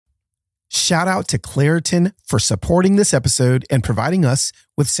Shout out to Claritin for supporting this episode and providing us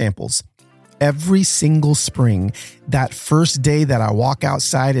with samples. Every single spring, that first day that I walk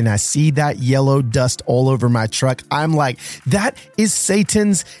outside and I see that yellow dust all over my truck, I'm like, that is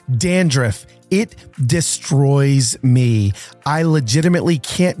Satan's dandruff. It destroys me. I legitimately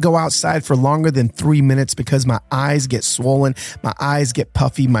can't go outside for longer than 3 minutes because my eyes get swollen, my eyes get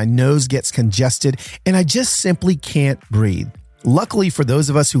puffy, my nose gets congested, and I just simply can't breathe. Luckily for those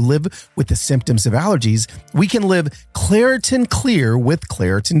of us who live with the symptoms of allergies, we can live Claritin Clear with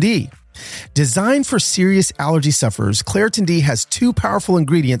Claritin D. Designed for serious allergy sufferers, Claritin D has 2 powerful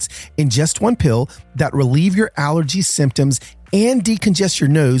ingredients in just one pill that relieve your allergy symptoms and decongest your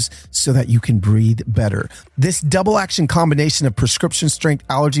nose so that you can breathe better. This double action combination of prescription strength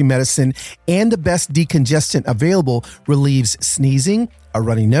allergy medicine and the best decongestant available relieves sneezing, a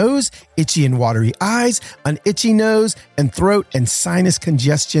runny nose, itchy and watery eyes, an itchy nose and throat, and sinus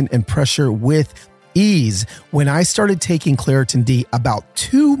congestion and pressure with ease. When I started taking Claritin D about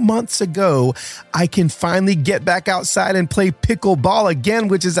 2 months ago, I can finally get back outside and play pickleball again,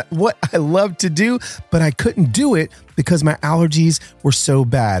 which is what I love to do, but I couldn't do it because my allergies were so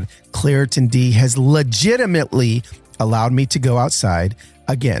bad. Claritin D has legitimately allowed me to go outside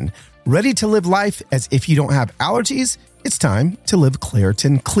again. Ready to live life as if you don't have allergies? It's time to live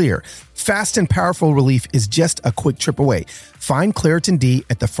Claritin Clear. Fast and powerful relief is just a quick trip away. Find Claritin D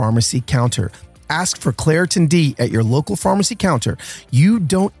at the pharmacy counter. Ask for Claritin D at your local pharmacy counter. You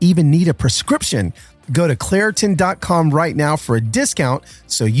don't even need a prescription. Go to Claritin.com right now for a discount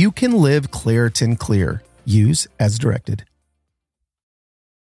so you can live Claritin Clear. Use as directed.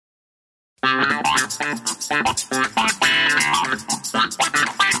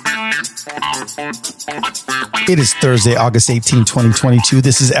 It is Thursday, August 18, 2022.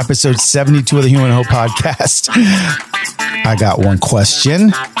 This is episode 72 of the Human Hope Podcast. I got one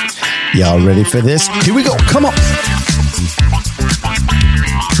question. Y'all ready for this? Here we go. Come on.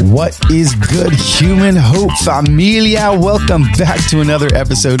 What is good, Human Hope Familia? Welcome back to another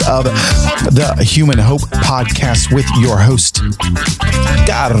episode of the Human Hope Podcast with your host,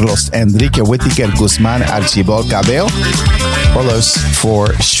 Carlos Enrique Whitaker Guzman Archibald Cabello, or Los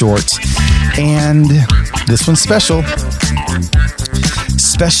for short. And this one's special.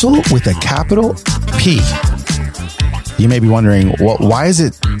 Special with a capital P. You may be wondering, why is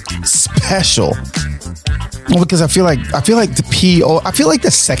it special? Well, because I feel like the P, I feel like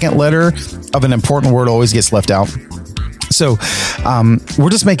the second letter of an important word always gets left out. So we're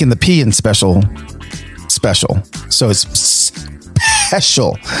just making the P in special. So it's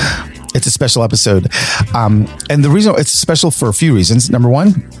special. It's a special episode. And the reason it's special for a few reasons. Number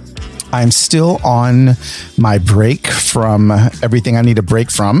one, I'm still on my break from everything I need a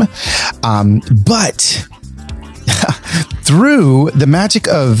break from. But through the magic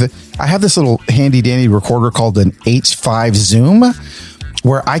of, I have this little handy dandy recorder called an H5 Zoom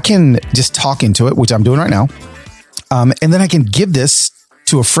where I can just talk into it, which I'm doing right now. And then I can give this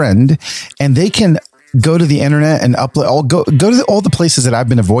to a friend and they can go to the internet and upload, go to all the places that I've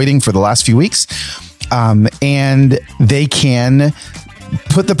been avoiding for the last few weeks. And they can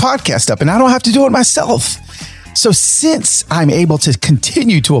put the podcast up and I don't have to do it myself. So since I'm able to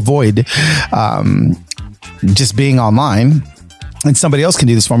continue to avoid, just being online and somebody else can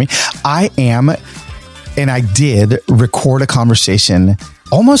do this for me, I did record a conversation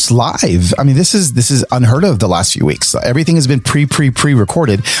almost live. I mean, this is unheard of the last few weeks. Everything has been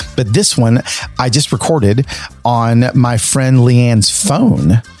pre-recorded, but this one I just recorded on my friend Leanne's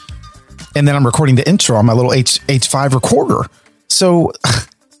phone. And then I'm recording the intro on my little H5 recorder. So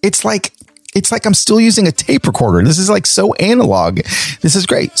it's like I'm still using a tape recorder. This is like so analog. This is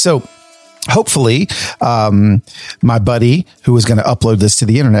great. So hopefully, my buddy who is going to upload this to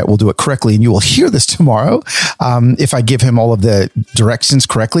the internet will do it correctly, and you will hear this tomorrow. If I give him all of the directions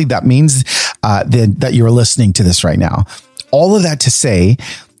correctly, that means that you're listening to this right now. All of that to say,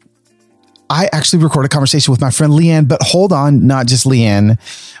 I actually recorded a conversation with my friend Leanne, but hold on, not just Leanne,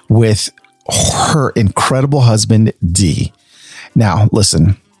 with her incredible husband, D. Now,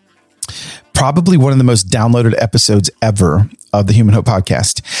 listen. Probably one of the most downloaded episodes ever of the Human Hope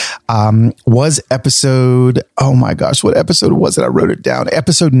Podcast was episode, oh my gosh, what episode was it? I wrote it down.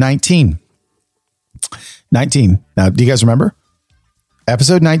 Episode 19. 19. Now, do you guys remember?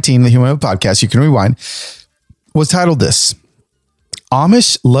 Episode 19 of the Human Hope Podcast, you can rewind, was titled this: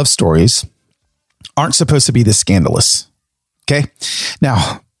 Amish love stories aren't supposed to be this scandalous. Okay.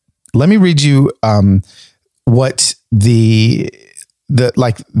 Now, let me read you what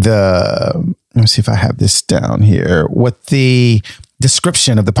let me see if I have this down here, what the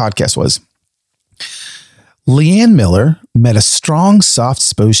description of the podcast was. Leanne Miller met a strong,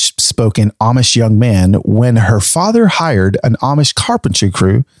 soft-spoken Amish young man when her father hired an Amish carpentry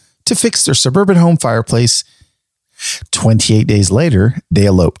crew to fix their suburban home fireplace. 28 days later, they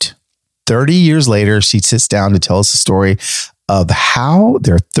eloped. 30 years later, she sits down to tell us a story of how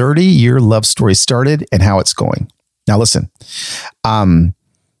their 30-year love story started and how it's going. Now, listen,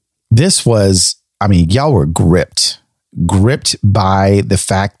 this was, y'all were gripped by the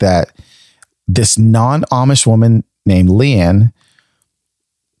fact that this non-Amish woman named Leanne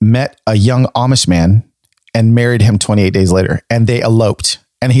met a young Amish man and married him 28 days later, and they eloped,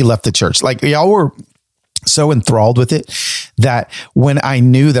 and he left the church. Like, y'all were so enthralled with it that when I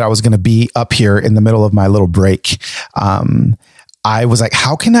knew that I was going to be up here in the middle of my little break, I was like,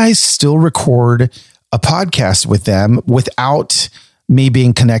 how can I still record a podcast with them without me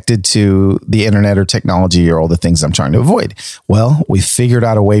being connected to the internet or technology or all the things I'm trying to avoid? Well, we figured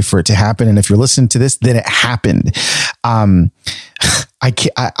out a way for it to happen. And if you're listening to this, then it happened. I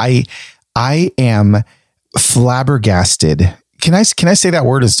am flabbergasted. Can I say that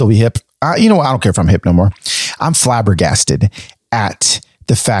word and still be hip? You know what? I don't care if I'm hip no more. I'm flabbergasted at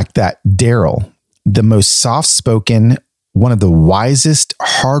the fact that DARYL, the most soft-spoken, one of the wisest,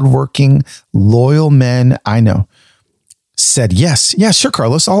 hardworking, loyal men I know, said, yes, yeah, sure,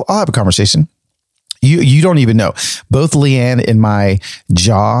 Carlos, I'll have a conversation. You don't even know. Both Leanne and my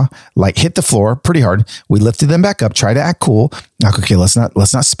jaw like hit the floor pretty hard. We lifted them back up, try to act cool. Like, okay, let's not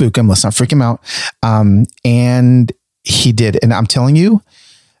spook him. Let's not freak him out. And he did. And I'm telling you,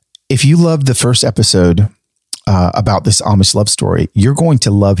 if you loved the first episode about this Amish love story, you're going to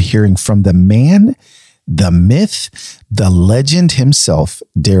love hearing from the man, the myth, the legend himself,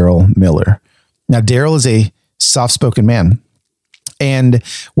 DARYL Miller. Now, DARYL is a soft-spoken man. And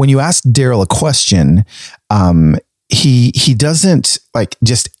when you ask DARYL a question, he doesn't like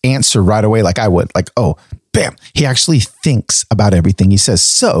just answer right away like I would, like, oh, bam. He actually thinks about everything he says.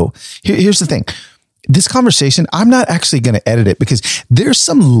 So here's the thing. This conversation, I'm not actually going to edit it because there's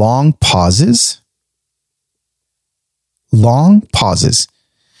some long pauses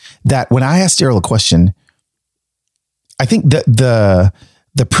that when I ask DARYL a question, I think that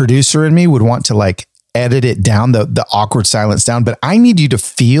the producer in me would want to like edit it down, the awkward silence down, but I need you to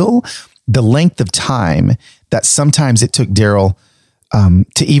feel the length of time that sometimes it took DARYL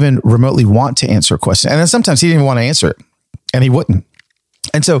to even remotely want to answer a question. And then sometimes he didn't even want to answer it, and he wouldn't.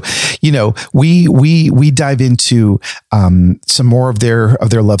 And so, we dive into some more of their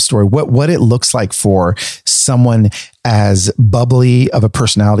love story, what it looks like for someone as bubbly of a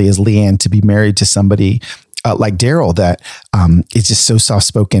personality as Leanne to be married to somebody like DARYL that is just so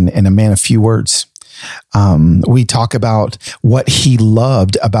soft-spoken and a man of few words. We talk about what he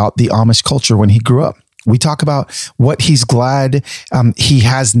loved about the Amish culture when he grew up. We talk about what he's glad he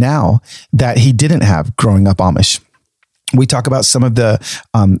has now that he didn't have growing up Amish. We talk about some of the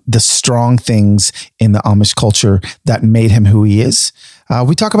strong things in the Amish culture that made him who he is.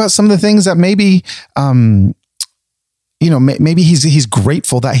 We talk about some of the things that maybe, maybe he's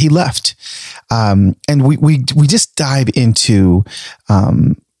grateful that he left. And we just dive into,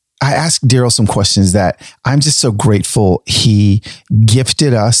 I asked DARYL some questions that I'm just so grateful he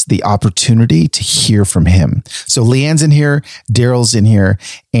gifted us the opportunity to hear from him. So Leanne's in here, DARYL's in here,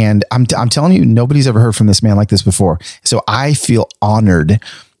 and I'm telling you, nobody's ever heard from this man like this before. So I feel honored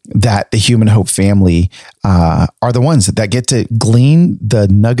that the Human Hope family are the ones that get to glean the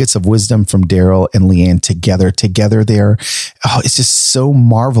nuggets of wisdom from DARYL and Leanne together there. Oh, it's just so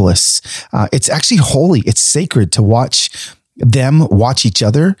marvelous. It's actually holy. It's sacred to watch them watch each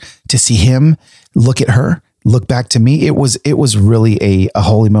other, to see him look at her, look back to me. It was really a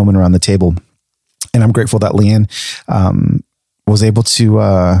holy moment around the table. And I'm grateful that Leanne was able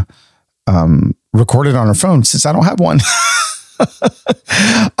to record it on her phone since I don't have one.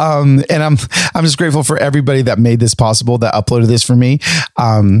 And I'm just grateful for everybody that made this possible, that uploaded this for me.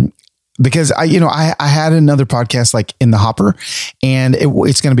 Because I had another podcast like in the hopper, and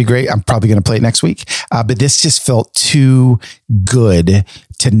it's going to be great. I'm probably going to play it next week. But this just felt too good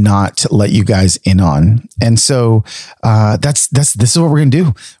to not let you guys in on. And so this is what we're going to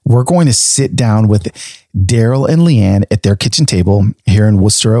do. We're going to sit down with DARYL and Leanne at their kitchen table here in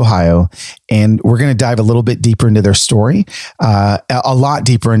Worcester, Ohio. And we're going to dive a little bit deeper into their story, a lot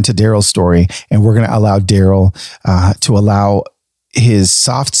deeper into DARYL's story. And we're going to allow DARYL to allow his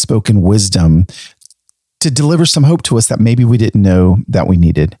soft-spoken wisdom to deliver some hope to us that maybe we didn't know that we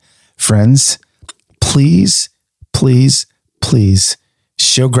needed. Friends, please, please, please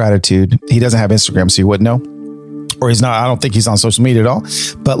show gratitude. He doesn't have Instagram, so you wouldn't know. or he's not. I don't think he's on social media at all.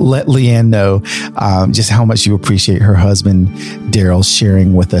 But let Leanne know just how much you appreciate her husband, Daryl,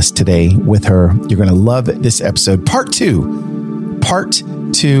 sharing with us today with her. You're going to love this episode. Part two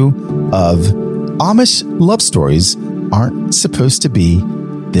of Amish love stories aren't supposed to be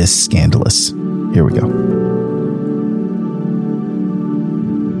this scandalous. Here we go.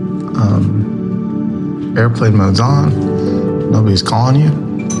 Airplane mode's on. Nobody's calling you.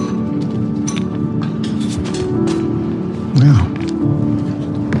 Yeah.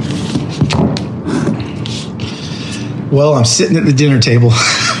 Well, I'm sitting at the dinner table.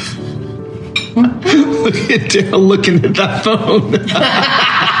 Look at Daryl looking at that phone.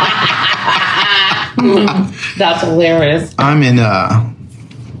 That's hilarious. I'm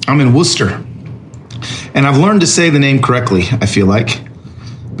in Worcester, and I've learned to say the name correctly. I feel like,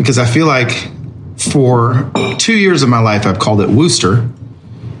 because I feel like for 2 years of my life I've called it Worcester,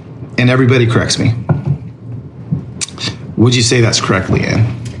 and everybody corrects me. Would you say that's correct, Leanne?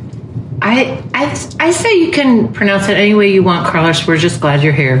 I say you can pronounce it any way you want, Carlos. We're just glad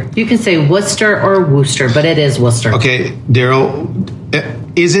you're here. You can say Worcester or Worcester, but it is Worcester. Okay, Daryl,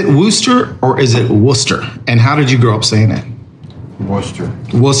 is it Worcester or is it Worcester? And how did you grow up saying it? Worcester.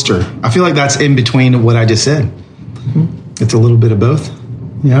 Worcester. I feel like that's in between what I just said. Mm-hmm. It's a little bit of both.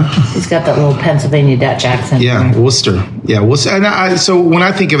 Yeah. He's got that little Pennsylvania Dutch accent. Yeah, Worcester. Yeah, Worcester. And so when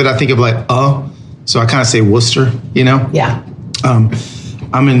I think of it, I think of like, so I kind of say Worcester, you know? Yeah.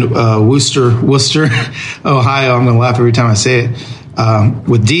 I'm in Worcester, Ohio. I'm going to laugh every time I say it,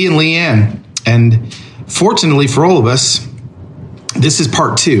 with Dee and Leanne. And fortunately for all of us, this is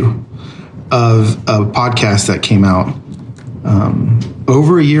part two of a podcast that came out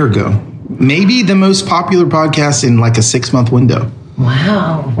over a year ago. Maybe the most popular podcast in like a 6-month window.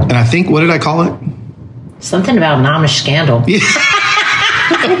 Wow. And I think, what did I call it? Something about an Amish scandal. Yeah.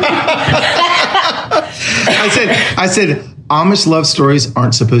 I said, Amish love stories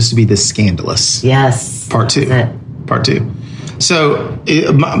aren't supposed to be this scandalous. Yes. Part two. So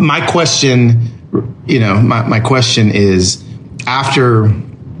my question, my question is, after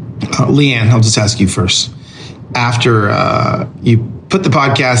Leanne, I'll just ask you first. After you put the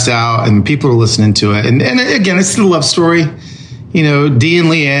podcast out and people are listening to it, and again, it's the love story, Dee and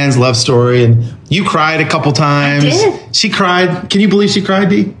Leanne's love story, and you cried a couple times. I did. She cried. Can you believe she cried,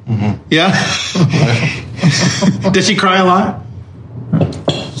 Dee? Mm-hmm. Yeah. Does she cry a lot?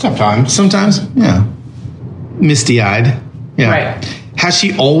 Sometimes, yeah. Misty-eyed. Yeah. Right. Has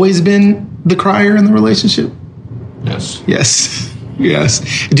she always been the crier in the relationship? Yes.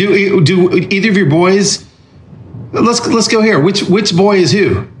 Do either of your boys? Let's go here. Which boy is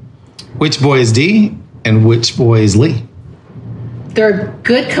who? Which boy is Dee and which boy is Lee? They're a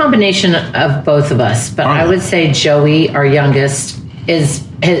good combination of both of us, but I would say Joey, our youngest, is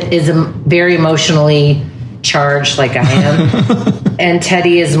very emotionally charged, like I am, and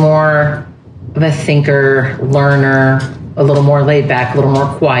Teddy is more of a thinker, learner, a little more laid back, a little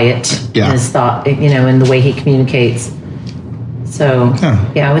more quiet in his thought, in the way he communicates. So,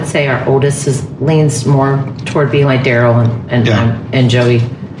 I would say our oldest leans more toward being like Daryl and Joey.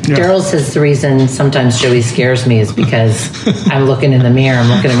 Yeah. Daryl's says the reason sometimes Joey scares me is because I'm looking in the mirror, I'm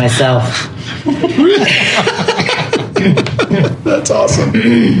looking at myself. That's awesome.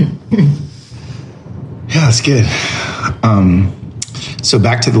 Yeah, that's good. So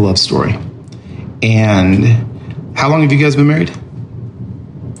back to the love story. And how long have you guys been married?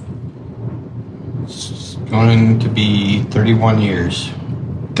 It's going to be 31 years.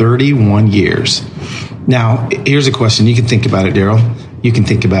 31 years. Now, here's a question. You can think about it, Daryl. You can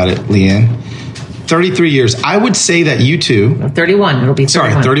think about it, Leanne. 33 years. I would say that you two... 31. It'll be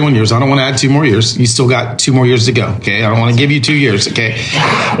 31. Sorry, 31 years. I don't want to add 2 more years. You still got 2 more years to go, okay? I don't want to give you 2 years, okay?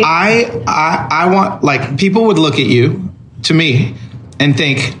 I want, like, people would look at you, to me, and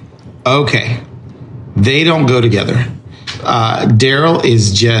think, okay, they don't go together. Daryl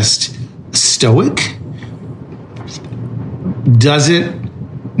is just stoic, doesn't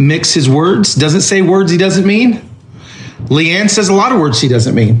mix his words, doesn't say words he doesn't mean. Leanne says a lot of words she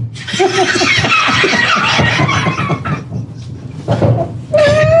doesn't mean.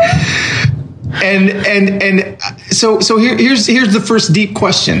 And so here's the first deep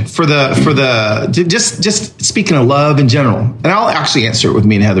question for the just speaking of love in general, and I'll actually answer it with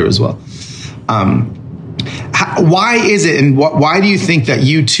me and Heather as well. Why is it, and why do you think that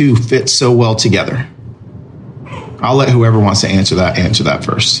you two fit so well together? I'll let whoever wants to answer that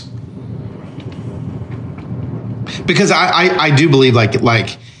first. Because I do believe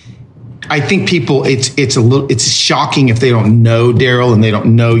like I think people it's shocking if they don't know Daryl and they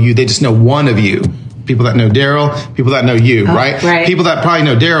don't know you. They just know one of you. People that know Daryl, people that know you, right? Right. People that probably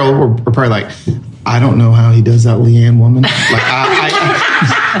know Daryl are probably like, I don't know how he does that Leanne woman. Like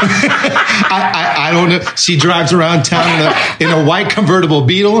I don't know. She drives around town in a white convertible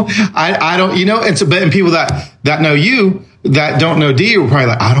Beetle. I don't, and so, but people that know you, that don't know Dee, were probably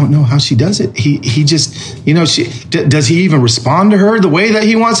like, I don't know how she does it. He just, does he even respond to her the way that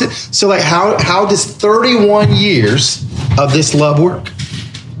he wants it? So like, how does 31 years of this love work?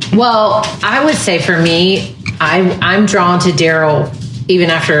 Well, I would say for me, I'm drawn to DARYL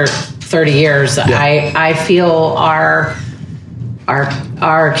even after 30 years. Yeah. I feel our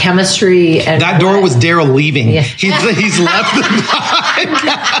chemistry and that door was DARYL leaving. Yeah. He's left the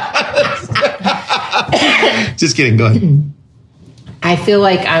podcast. Just kidding. Go ahead. I feel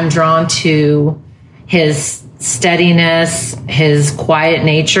like I'm drawn to his steadiness, his quiet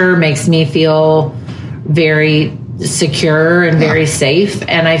nature makes me feel very secure and very safe.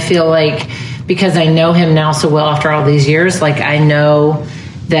 And I feel like because I know him now so well after all these years, like I know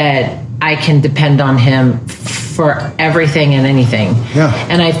that I can depend on him for everything and anything. Yeah.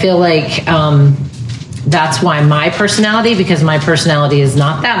 And I feel like that's why my personality, because my personality is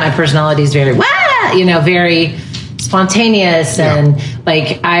not that. My personality is very, very spontaneous. And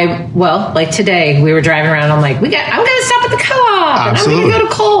like today we were driving around. I'm like, I'm going to stop at the co-op. Absolutely. And I'm going to go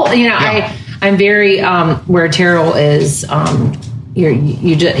to Cole. I'm very, where DARYL is,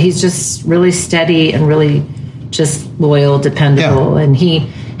 he's just really steady and really just loyal, dependable. Yeah. And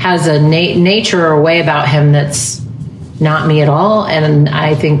he has a nature or way about him that's not me at all. And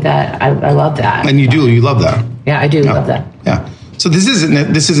I think that I love that. And you love that. Yeah, I do love that. Yeah. So this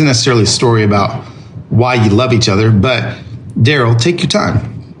isn't necessarily a story about why you love each other, but DARYL, take your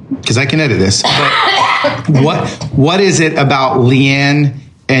time because I can edit this. But what is it about Leanne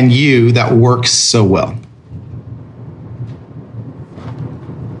and you that works so well?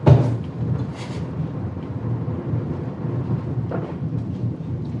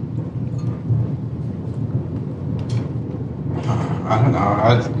 I don't know.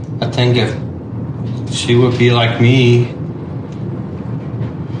 I think if she would be like me,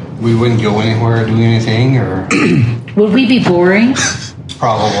 we wouldn't go anywhere or do anything, or would we be boring?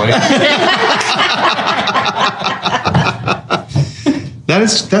 Probably.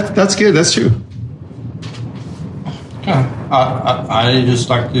 That's good. That's true. Yeah, I just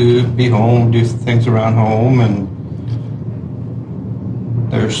like to be home, do things around home, and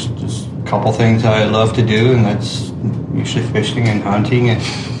there's just a couple things I love to do, and that's usually fishing and hunting.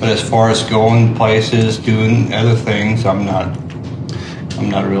 But as far as going places, doing other things, I'm not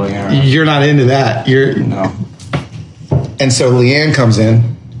really interested. You're not into that. No. And so Leanne comes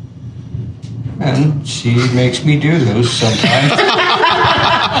in, and she makes me do those sometimes.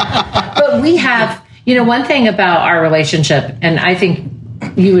 But we have, one thing about our relationship, and I think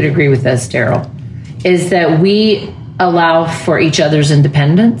you would agree with this, DARYL, is that we allow for each other's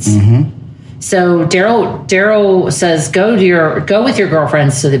independence. Mm-hmm. So DARYL says, go with your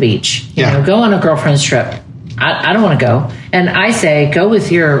girlfriends to the beach. Go on a girlfriend's trip. I don't want to go. And I say, go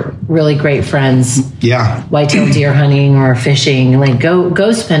with your really great friends. Yeah. Whitetail deer hunting or fishing. Like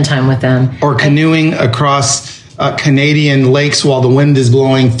go spend time with them. Or canoeing across Canadian lakes while the wind is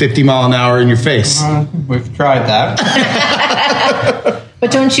blowing 50 mile an hour in your face. We've tried that.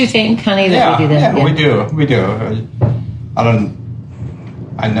 But don't you think, honey, that we do that? Yeah, we do.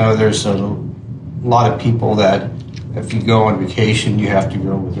 I know there's a lot of people that if you go on vacation, you have to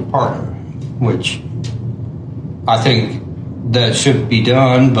go with your partner, which I think that should be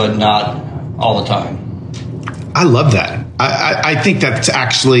done, but not all the time. I love that. I think that's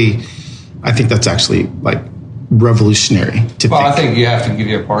actually like revolutionary to think. Well, I think you have to give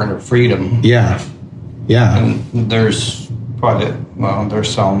your partner freedom. Yeah. And there's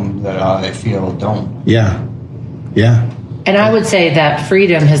some that I feel don't. Yeah. And I would say that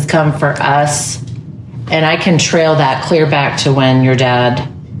freedom has come for us, and I can trail that clear back to when your dad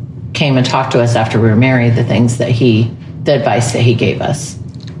came and talked to us after we were married, the advice that he gave us.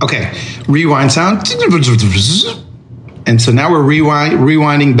 Okay, rewind sound. And so now we're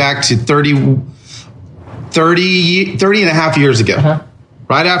rewinding back to 30 and a half years ago,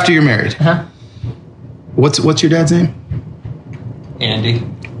 right after you're married. Uh-huh. What's your dad's name? Andy.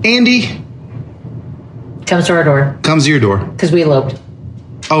 Comes to our door. Comes to your door. Because we eloped.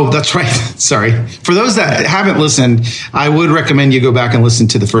 Oh, that's right. Sorry. For those that haven't listened, I would recommend you go back and listen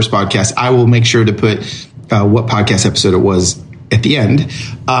to the first podcast. I will make sure to put what podcast episode it was at the end.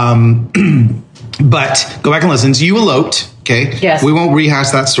 But go back and listen. So you eloped, okay? Yes. We won't rehash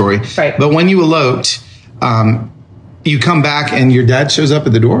that story. Right. But when you eloped, you come back and your dad shows up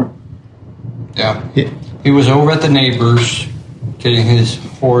at the door? Yeah. He was over at the neighbor's getting his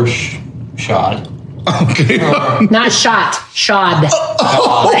horse shot. Okay. Not shot, shod.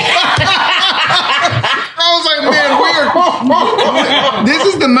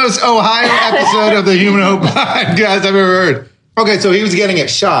 Ohio episode of the Human Hope podcast I've ever heard. Okay, so he was getting it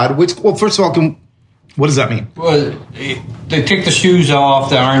shod. Well, first of all, what does that mean? Well, they take the shoes off,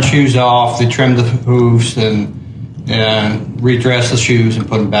 the iron shoes off, they trim the hooves, and redress the shoes and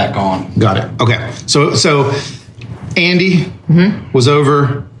put them back on. Got it. Okay. So Andy was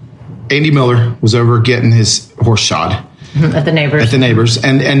over. Andy Miller was over getting his horse shod at the neighbors.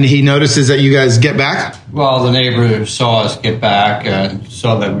 And he notices that you guys get back. Well, the neighbor saw us get back and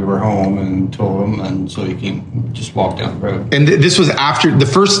saw that we were home and told him, and so he came, just walked down the road. And this was after the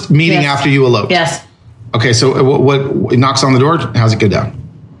first meeting after you eloped. Yes. Okay. So what knocks on the door? How's it go down?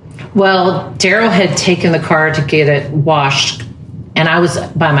 Well, Daryl had taken the car to get it washed, and I was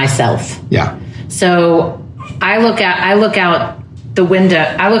by myself. Yeah. So I look out the window.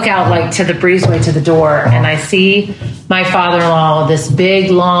 I look out like to the breezeway to the door, and I see my father-in-law, this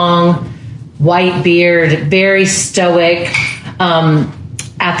big, long, white beard, very stoic,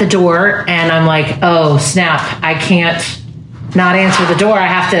 at the door. And I'm like, oh, snap. I can't not answer the door.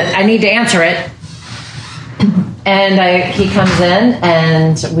 I need to answer it. And he comes in,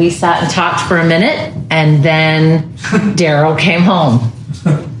 and we sat and talked for a minute, and then Daryl came home.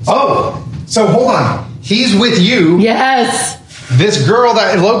 Oh, so hold on. He's with you. Yes. This girl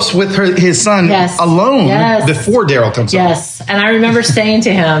that elopes with his son alone before Daryl comes home. Yes. And I remember saying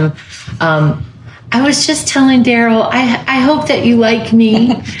to him, I was just telling Daryl, I hope that you like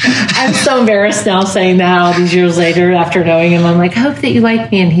me. I'm so embarrassed now saying that all these years later after knowing him. I'm like, I hope that you like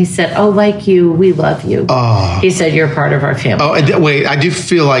me. And he said, oh, like you, we love you. He said, you're part of our family. Oh, wait, I do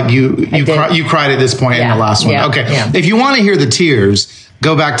feel like you cried at this point in the last one. Yeah, okay. Yeah. If you want to hear the tears,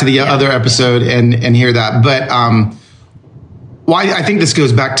 go back to the other episode and hear that. But why? I think this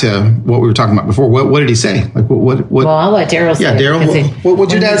goes back to what we were talking about before. What did he say? Like what? Well, I'll let Daryl say. Yeah, Daryl. What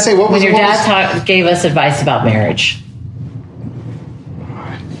did your dad say? When your dad gave us advice about marriage.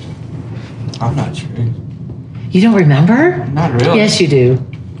 I'm not sure. You don't remember? Not really. Yes, you do.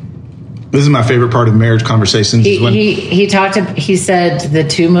 This is my favorite part of marriage conversations. He said the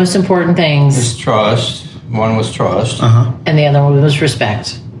two most important things. It's trust. One was trust. And the other one was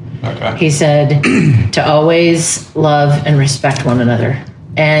respect. Okay. He said to always love and respect one another,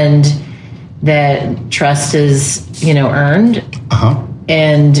 and that trust is, earned,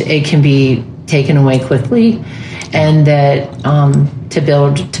 and it can be taken away quickly, and that to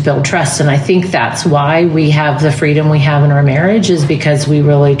build trust. And I think that's why we have the freedom we have in our marriage, is because we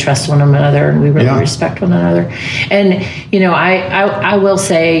really trust one another and we really respect one another. And I will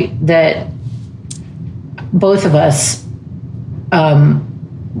say that both of us,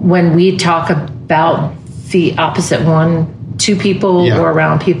 when we talk about the opposite one to people or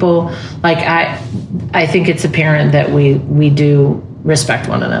around people, like I think it's apparent that we do respect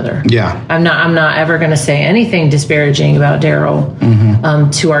one another. Yeah. I'm not ever going to say anything disparaging about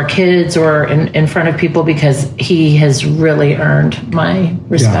Daryl to our kids or in front of people, because he has really earned my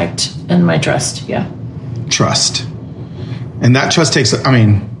respect and my trust. Yeah. Trust. And that trust takes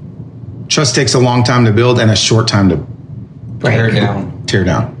a long time to build and a short time to tear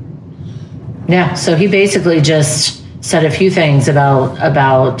down. Yeah. So he basically just said a few things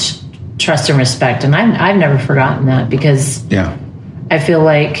about trust and respect. And I've never forgotten that, because I feel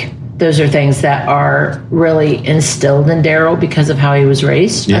like those are things that are really instilled in Daryl because of how he was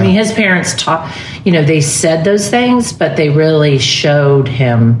raised. Yeah. I mean, his parents taught, they said those things, but they really showed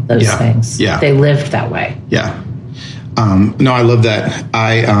him those things. Yeah. They lived that way. Yeah. No, I love that.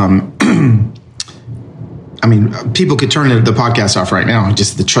 I mean, people could turn the podcast off right now,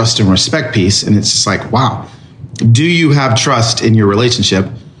 just the trust and respect piece. And it's just like, wow, do you have trust in your relationship?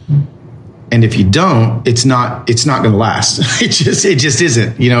 And if you don't, it's not going to last. It just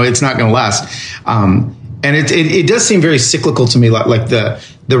isn't, it's not going to last. And it does seem very cyclical to me. Like the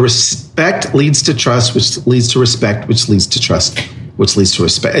respect leads to trust, which leads to respect, which leads to trust, which leads to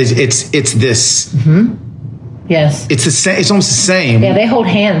respect. It's this. Mm-hmm. Yes. It's the same. It's almost the same. Yeah, they hold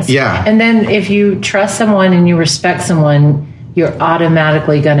hands. Yeah. And then if you trust someone and you respect someone, you're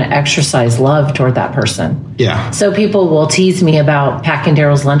automatically going to exercise love toward that person. Yeah. So people will tease me about packing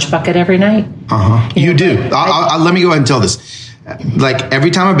Daryl's lunch bucket every night. You do. Let me go ahead and tell this. Like,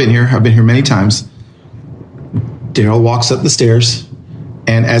 every time I've been here many times, Daryl walks up the stairs,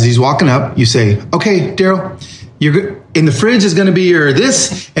 and as he's walking up, you say, okay, Daryl, you're good. In the fridge is going to be your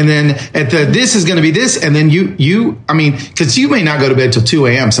this, and then this is going to be this, and then because you may not go to bed till 2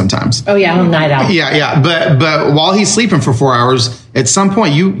 a.m. sometimes. Oh yeah, I'm a night owl. Yeah. But while he's sleeping for 4 hours, at some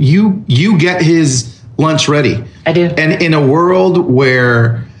point you get his lunch ready. I do. And in a world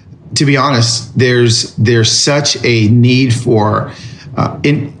where, to be honest, there's such a need for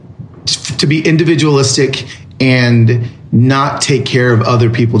to be individualistic and not take care of other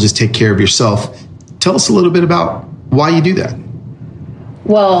people, just take care of yourself. Tell us a little bit about why you do that.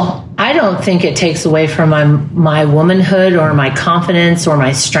 Well, I don't think it takes away from my womanhood or my confidence or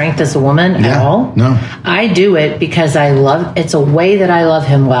my strength as a woman at all. No. I do it because it's a way that I love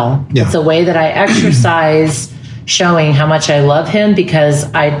him well. Yeah. It's a way that I exercise showing how much I love him because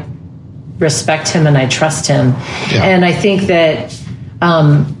I respect him and I trust him. Yeah. And I think that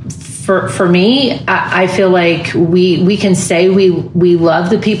for me, I feel like we can say we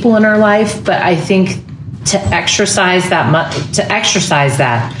love the people in our life, but I think to exercise that,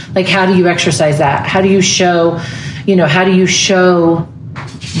 like, how do you exercise that? How do you show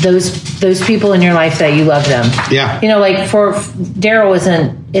those people in your life that you love them? Yeah. Like for DARYL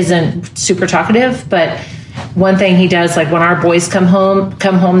isn't super talkative, but one thing he does, like when our boys come home,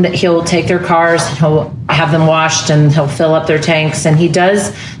 that he'll take their cars and he'll have them washed and he'll fill up their tanks, and he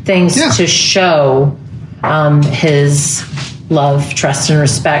does things to show his love, trust, and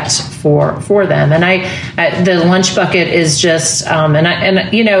respect for them. And the lunch bucket is just,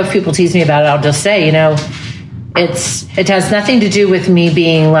 if people tease me about it, I'll just say, it has nothing to do with me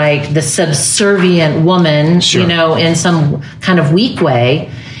being like the subservient woman, Sure. In some kind of weak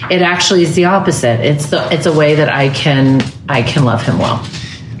way. It actually is the opposite. It's a way that I can love him well.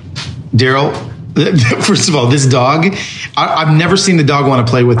 DARYL, first of all, this dog, I've never seen the dog want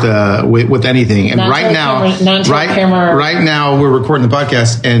to play with anything. And right now we're recording the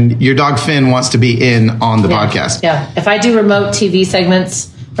podcast, and your dog Finn wants to be in on the podcast. Yeah. If I do remote TV segments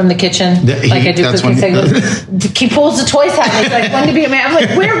from the kitchen, like I do cooking segments, he pulls the toys out and he's like, "When to be a man?" I'm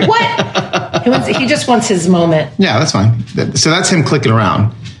like, "Where? What?" He just wants his moment. Yeah, that's fine. So that's him clicking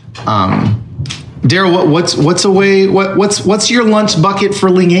around. DARYL, what's your lunch bucket for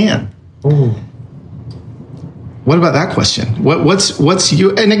Leanne? Ooh. What about that question? What's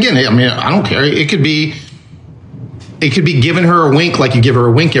you? And again, I mean, I don't care. It could be giving her a wink like you give her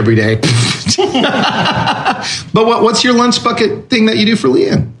a wink every day. But what's your lunch bucket thing that you do for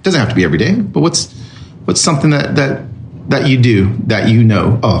Leanne? Doesn't have to be every day, but what's something that you do that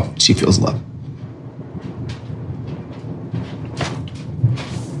she feels love?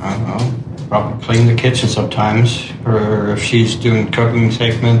 I don't know. Probably clean the kitchen sometimes, or if she's doing cooking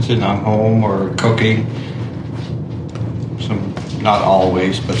segments and I'm home or cooking. Not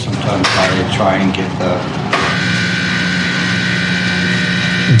always, but sometimes I try and get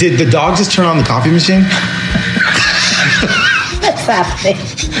Did the dog just turn on the coffee machine? What's happening?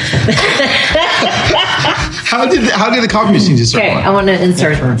 How did the coffee machine just start? Okay, on? I want to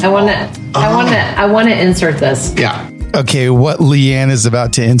insert. I want to insert this. Yeah. Okay, what Leanne is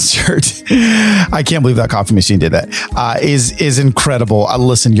about to insert, I can't believe that coffee machine did that, is incredible.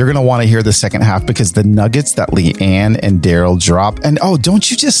 Listen, you're going to want to hear the second half because the nuggets that Leanne and DARYL drop, and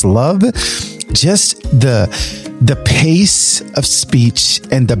don't you just love just the pace of speech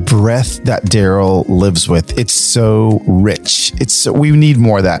and the breath that DARYL lives with? It's so rich. We need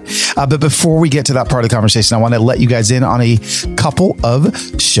more of that. But before we get to that part of the conversation, I want to let you guys in on a couple of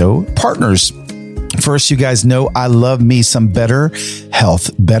show partners. First, you guys know I love me some Better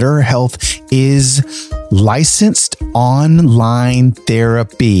Health. Better Health is licensed online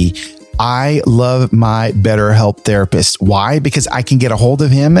therapy. I love my BetterHelp therapist. Why? Because I can get a hold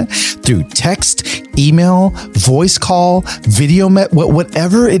of him through text, email, voice call, video,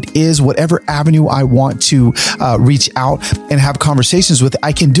 whatever it is, whatever avenue I want to reach out and have conversations with,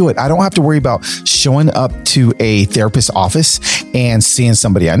 I can do it. I don't have to worry about showing up to a therapist's office and seeing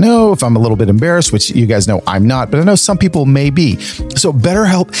somebody I know. If I'm a little bit embarrassed, which you guys know I'm not, but I know some people may be. So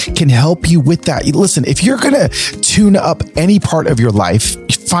BetterHelp can help you with that. Listen, if you're going to tune up any part of your life,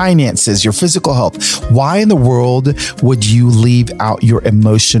 finances, your physical health, why in the world would you leave out your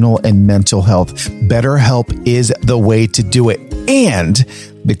emotional and mental health? BetterHelp is the way to do it. And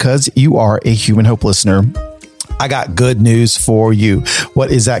because you are a Human Hope listener, I got good news for you.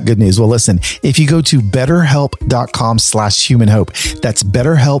 What is that good news? Well, listen, if you go to betterhelp.com/humanhope, that's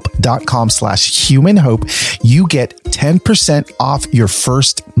betterhelp.com/humanhope, you get 10% off your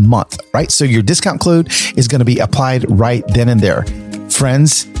first month, right? So your discount code is going to be applied right then and there.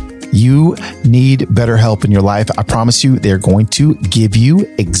 Friends, you need better help in your life. I promise you, they're going to give you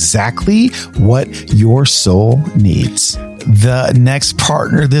exactly what your soul needs. The next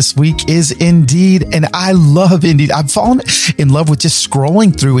partner this week is Indeed, and I love Indeed. I've fallen in love with just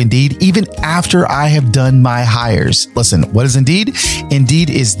scrolling through Indeed, even after I have done my hires. Listen, what is Indeed? Indeed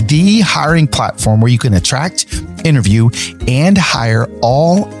is the hiring platform where you can attract, interview, and hire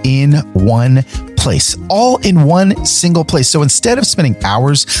all in one place, all in one single place. So instead of spending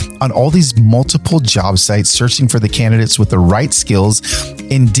hours on all these multiple job sites searching for the candidates with the right skills,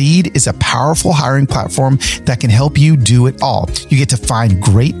 Indeed is a powerful hiring platform that can help you do it all. You get to find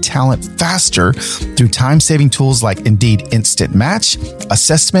great talent faster through time-saving tools like Indeed Instant Match,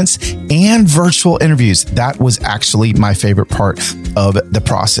 assessments, and virtual interviews. That was actually my favorite part of the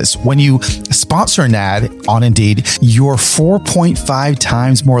process. When you sponsor an ad on Indeed, you're 4.5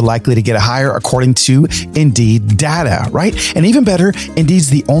 times more likely to get a hire according to Indeed data, right? And even better, Indeed's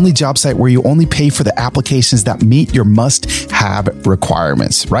the only job site where you only pay for the applications that meet your must-have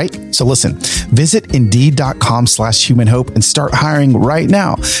requirements, right? So listen, visit Indeed.com/humanhope and start hiring right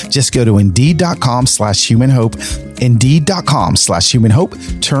now. Just go to Indeed.com/humanhope,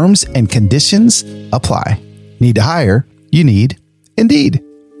 Indeed.com/humanhope. Terms and conditions apply. Need to hire? You need Indeed.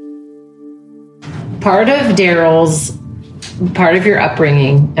 Part of your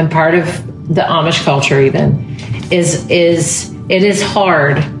upbringing and part of the Amish culture even is it is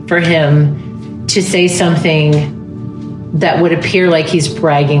hard for him to say something that would appear like he's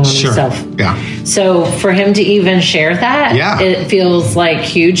bragging on himself. Yeah. So for him to even share that, it feels like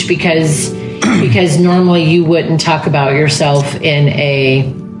huge because normally you wouldn't talk about yourself in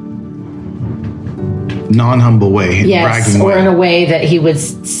a non-humble way, bragging way. Or in a way that he would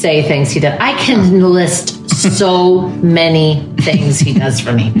say things he did. I can list so many things he does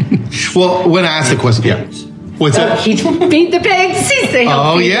for me. Well, when I asked the question, what's that? He'd feed the pigs. He'd say,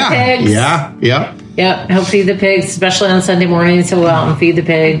 he'll feed the pigs. Yeah. He'll feed the pigs, especially on Sunday mornings. He'll go out and feed the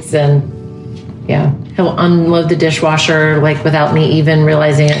pigs, and he'll unload the dishwasher like without me even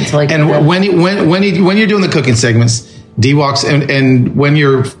realizing it until when you're doing the cooking segments, D walks and when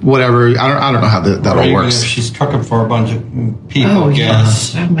you're whatever, I don't know how that all works. If she's cooking for a bunch of people.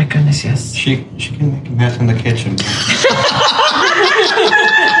 Yes. Oh my goodness, yes. She can make a mess in the kitchen.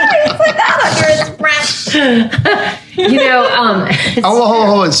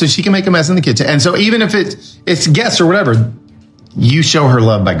 Hold on. So she can make a mess in the kitchen, and so even if it's guests or whatever, you show her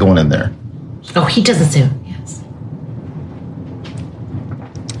love by going in there. Oh, he doesn't say yes.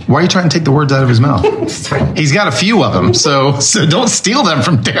 Why are you trying to take the words out of his mouth? Sorry. He's got a few of them, so don't steal them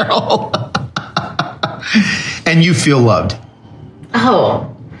from Daryl. And you feel loved. Oh,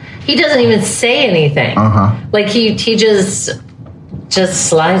 he doesn't even say anything. Like he just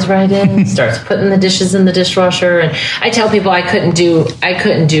slides right in, starts putting the dishes in the dishwasher. And I tell people I couldn't do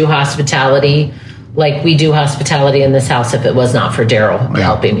hospitality like we do hospitality in this house if it was not for Daryl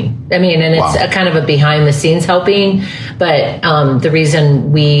helping me. I mean, and it's a kind of a behind the scenes helping, but the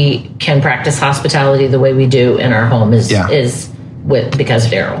reason we can practice hospitality the way we do in our home is because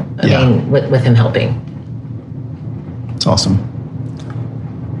of Daryl. I mean, with him helping. It's awesome.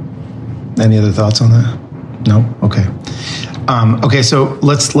 Any other thoughts on that? No? Okay. Okay, so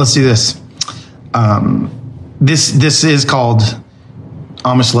let's do this. This is called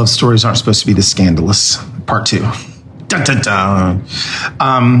Amish Love Stories Aren't Supposed to Be This Scandalous, Part 2. Dun, dun, dun.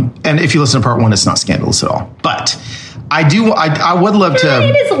 And if you listen to Part 1, it's not scandalous at all. But I would love to...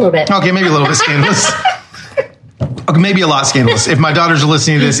 It is a little bit. Okay, maybe a little bit scandalous. Okay, maybe a lot scandalous. If my daughters are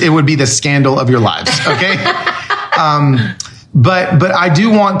listening to this, it would be the scandal of your lives, okay? But I do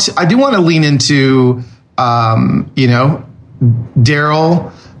want to lean into,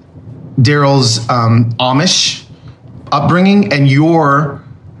 Daryl's Amish upbringing and your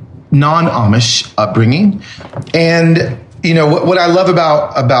non-Amish upbringing. And, what I love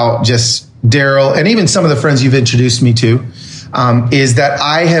about just Daryl and even some of the friends you've introduced me to is that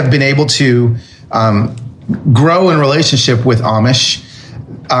I have been able to grow in relationship with Amish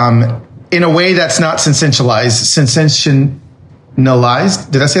in a way that's not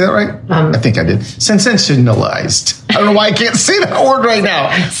sensationalized. Did I say that right? I think I did. Sensationalized. I don't know why I can't say that word right now.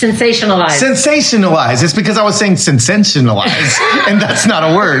 Sensationalized. It's because I was saying sensationalized, and that's not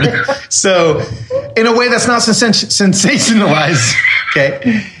a word. So, in a way that's not sensationalized.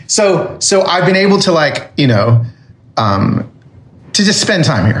 Okay. So I've been able to to just spend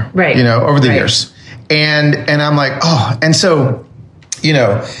time here, right? Over the years, and I'm like, oh, and so,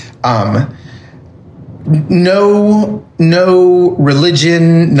 no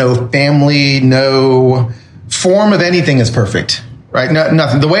religion, no family, no form of anything is perfect, right? No,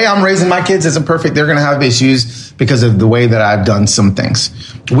 nothing. The way I'm raising my kids isn't perfect. They're going to have issues because of the way that I've done some things.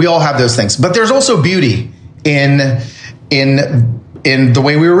 We all have those things, but there's also beauty in the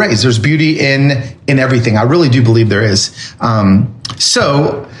way we were raised. There's beauty in everything. I really do believe there is.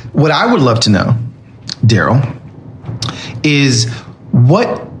 So what I would love to know, Daryl, is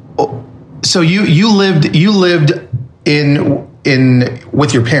what. So you lived in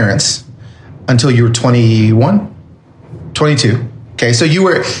with your parents until you were 21, 22. Okay, so you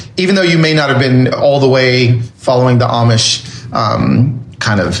were, even though you may not have been all the way following the Amish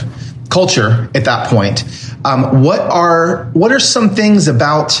kind of culture at that point, what are some things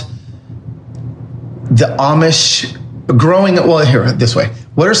about the Amish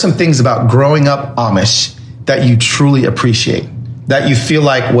what are some things about growing up Amish that you truly appreciate, that you feel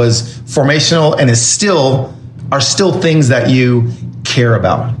like was formational and are still things that you care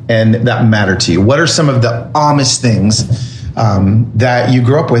about and that matter to you? What are some of the Amish things that you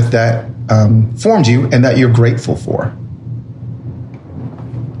grew up with that formed you and that you're grateful for?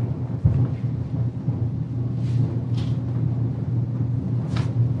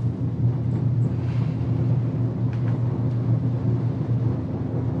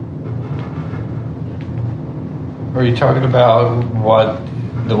 Are you talking about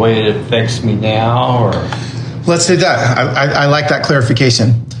the way it affects me now, or? Let's do that. I like that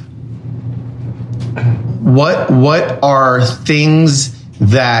clarification. What are things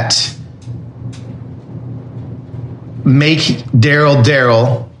that make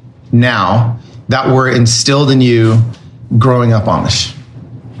DARYL now that were instilled in you growing up Amish?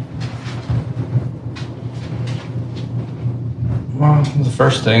 Well, the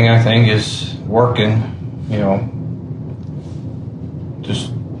first thing I think is working,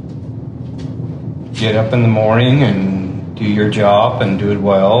 just get up in the morning and do your job and do it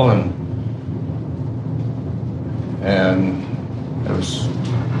well, and it was,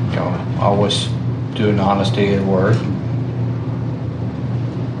 always do an honest day at work.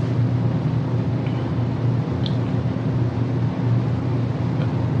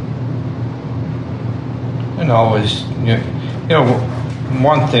 And always,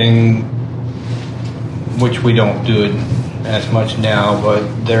 one thing which we don't do it as much now, but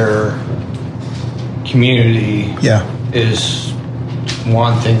their community is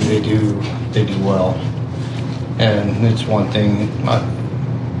one thing they do well, and it's one thing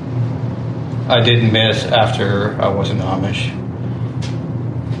I didn't miss after I was an Amish.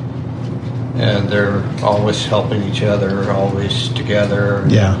 And they're always helping each other, always together,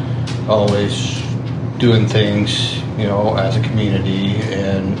 always doing things, as a community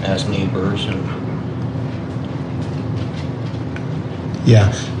and as neighbors. And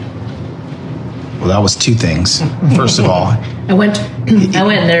well, that was two things. First of all, I went and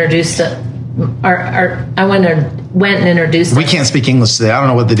introduced We can't speak English today. I don't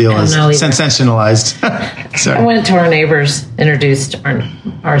know what the deal is. Sensationalized. I went to our neighbors, introduced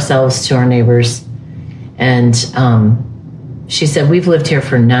ourselves to our neighbors, and she said, "We've lived here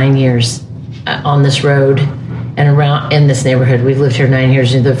for 9 years on this road and around in this neighborhood. We've lived here 9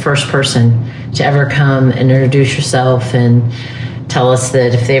 years. You're the first person to ever come and introduce yourself and tell us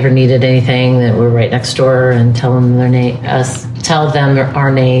that if they ever needed anything, that we're right next door, and tell them tell them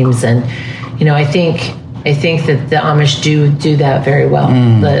our names." And I think that the Amish do that very well.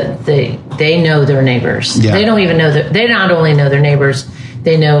 They know their neighbors. They don't even know that. They not only know their neighbors,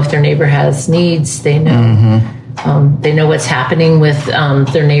 they know if their neighbor has needs. They know they know what's happening with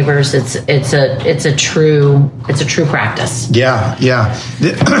their neighbors. It's a true practice. Yeah.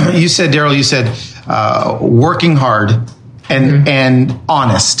 You said, DARYL. You said working hard and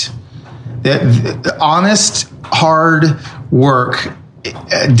honest. The honest, hard work,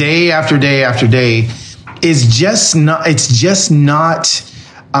 day after day after day, is just not. It's just not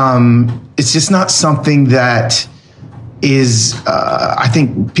something that is I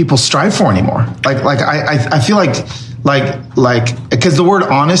think people strive for anymore. I feel like because the word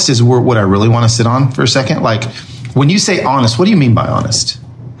honest is what I really want to sit on for a second. Like, when you say honest, what do you mean by honest?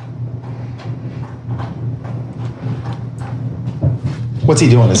 What's he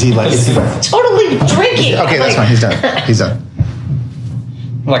doing? Is he totally drinking? Okay, that's fine. He's done.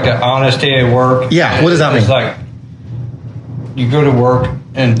 Like an honest day at work. Yeah, what does that mean? It's like you go to work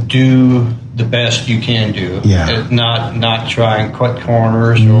and do the best you can do. Yeah. Not try and cut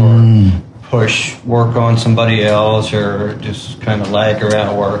corners or push work on somebody else, or just kind of lag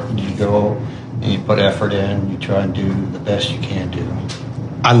around work. You go and you put effort in. You try and do the best you can do.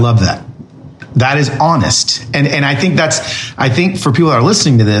 I love that. That is honest. And I think I think for people that are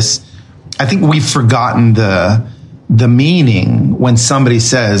listening to this, I think we've forgotten the meaning when somebody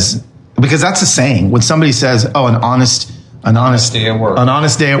says, because that's a saying, when somebody says, "Oh, an honest day at work." An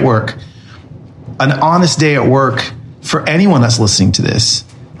honest day at work. An honest day at work, for anyone that's listening to this,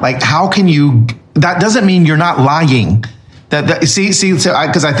 like, how can you, that doesn't mean you're not lying.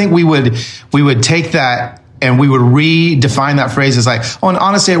 Because I think we would take that and we would redefine that phrase as like, "Oh, an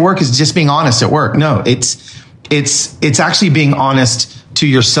honest day at work is just being honest at work." No, it's actually being honest to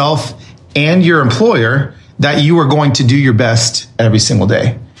yourself and your employer that you are going to do your best every single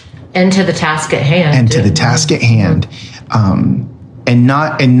day. And to the task at hand. and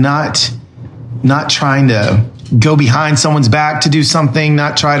not trying to go behind someone's back to do something,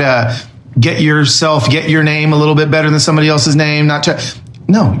 not try to get your name a little bit better than somebody else's name,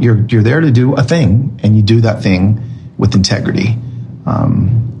 no, you're there to do a thing, and you do that thing with integrity.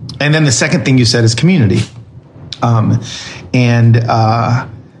 And then the second thing you said is community. And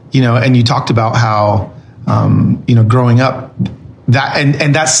you talked about how, growing up, that,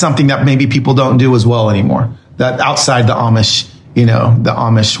 and that's something that maybe people don't do as well anymore, that outside the Amish, the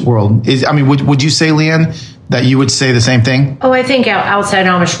Amish world is, would you say, Leanne, that you would say the same thing? Oh, I think outside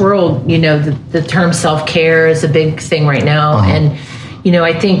Amish world, the term self-care is a big thing right now. Uh-huh. And,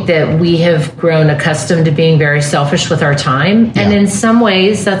 I think that we have grown accustomed to being very selfish with our time. Yeah. And in some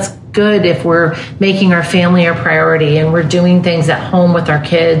ways that's good if we're making our family our priority and we're doing things at home with our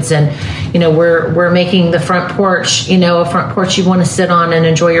kids, and we're making the front porch a front porch you want to sit on and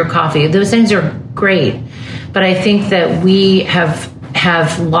enjoy your coffee. Those things are great, but I think that we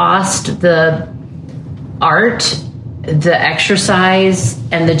have lost the art, the exercise,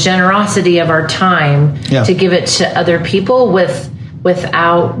 and the generosity of our time to give it to other people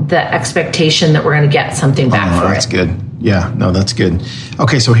without the expectation that we're going to get something back for that's it. Good. Yeah, no, that's good.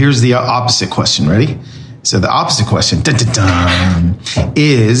 Okay, so here's the opposite question. Ready? So the opposite question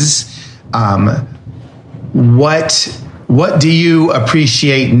is, what do you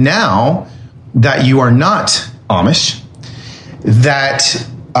appreciate now that you are not Amish? That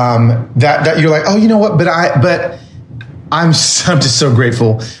you're like, oh, you know what? But I'm just so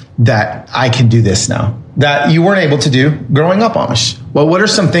grateful that I can do this now, that you weren't able to do growing up Amish. Well, what are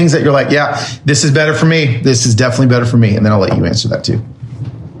some things that you're like, yeah, this is better for me. This is definitely better for me. And then I'll let you answer that too.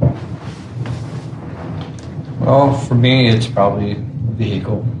 Well, for me, it's probably a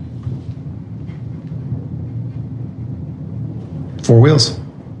vehicle. 4 wheels.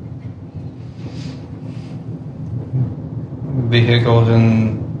 Vehicles,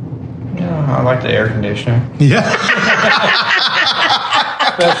 and I like the air conditioner. Yeah.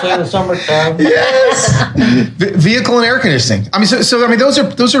 Especially in the summertime. Yes. Vehicle and air conditioning.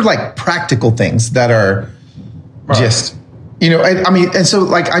 Those are like practical things that are just, and so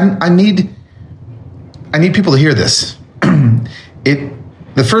like I need people to hear this.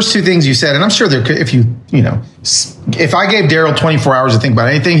 The first 2 things you said, and I'm sure there could, if I gave DARYL 24 hours to think about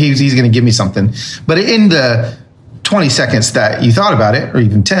anything, he's going to give me something. But in the 20 seconds that you thought about it, or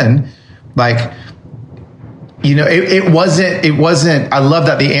even 10, like, it wasn't, I love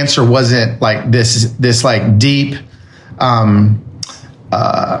that the answer wasn't like this like deep,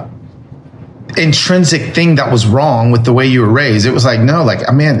 intrinsic thing that was wrong with the way you were raised. It was like, no, like,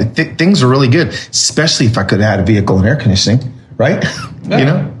 man, things are really good, especially if I could have had a vehicle and air conditioning, right?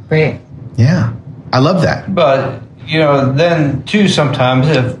 Yeah. Right. Yeah. I love that. But, then too, sometimes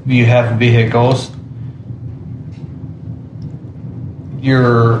if you have vehicles,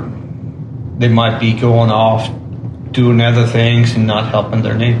 they might be going off doing other things and not helping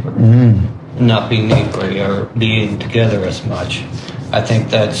their neighbor, not being neighborly or being together as much. I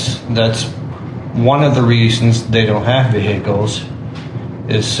think that's one of the reasons they don't have vehicles,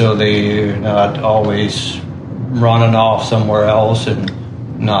 is so they're not always running off somewhere else and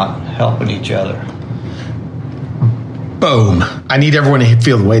not helping each other. Boom. I need everyone to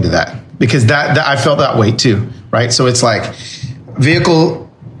feel the weight of that, because that I felt that way too, right? So it's like, vehicle,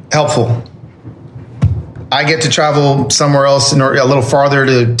 helpful. I get to travel somewhere else or a little farther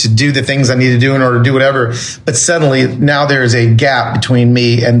to do the things I need to do in order to do whatever. But suddenly now there's a gap between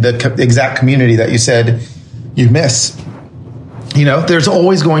me and the exact community that you said you miss. There's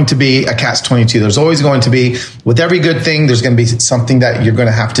always going to be a catch-22. There's always going to be, with every good thing, there's going to be something that you're going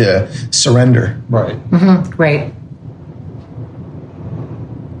to have to surrender. Right. Mm-hmm. Right.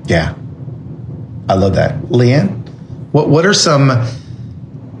 Yeah. I love that. Leanne, what are some...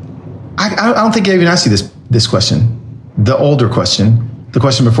 I don't think I even asked you this question, the older question, the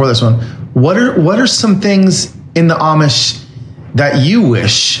question before this one. What are some things in the Amish that you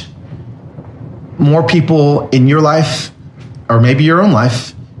wish more people in your life, or maybe your own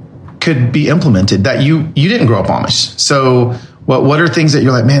life, could be implemented, that you didn't grow up Amish? So what are things that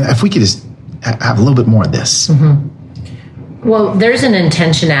you're like, man, if we could just have a little bit more of this? Mm-hmm. Well, there's an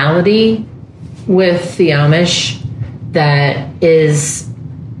intentionality with the Amish that is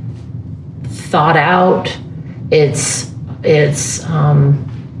thought out. It's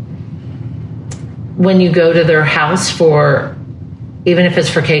when you go to their house for, even if it's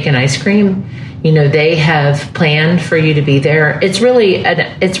for cake and ice cream, they have planned for you to be there. It's really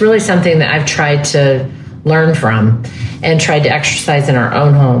something that I've tried to learn from and tried to exercise in our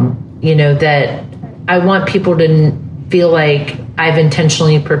own home. That I want people to feel like I've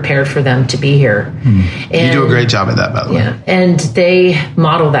intentionally prepared for them to be here. And, you do a great job at that, by the way. Yeah, and they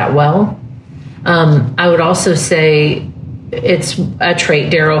model that well. I would also say it's a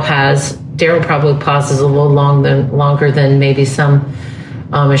trait DARYL has. DARYL probably pauses a little longer than maybe some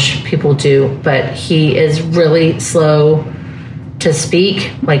Amish people do, but he is really slow to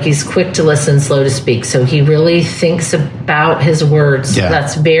speak. Like, he's quick to listen, slow to speak. So he really thinks about his words. Yeah.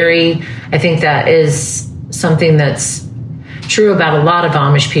 I think that is something that's true about a lot of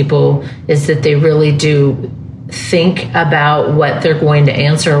Amish people, is that they really do think about what they're going to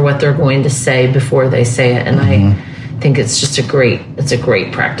answer or what they're going to say before they say it. And I think it's just a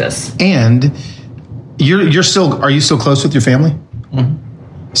great practice. And are you still close with your family? Mm-hmm.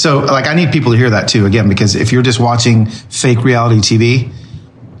 So, like, I need people to hear that too, again, because if you're just watching fake reality TV,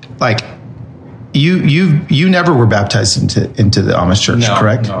 like, you never were baptized into the Amish church,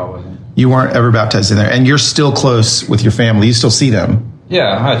 correct? No, I wasn't. You weren't ever baptized in there, and you're still close with your family. You still see them.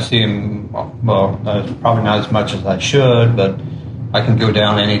 Yeah, I see them. Well, probably not as much as I should, but I can go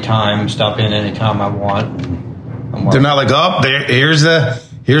down anytime, stop in anytime I want. They're not like, here's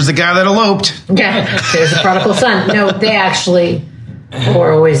the guy that eloped. Yeah, there's the prodigal son. No, they actually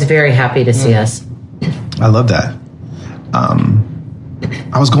were always very happy to see us. I love that.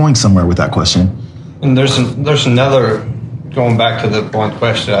 I was going somewhere with that question. And there's another, going back to the one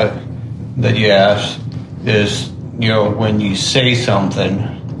question that you asked, is, when you say something,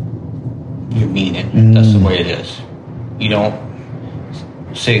 you mean it. That's the way it is. You don't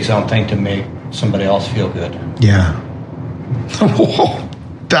say something to make somebody else feel good. Yeah.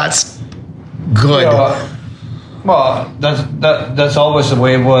 That's good. Well, that's always the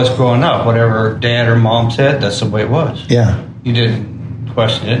way it was growing up. Whatever dad or mom said, that's the way it was. Yeah. You didn't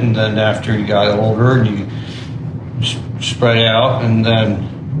question it, and then after you got older and you spread out, and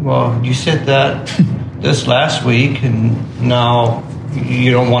then, well, you said that this last week, and now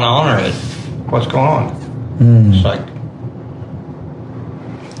you don't want to honor it. What's going on? It's like,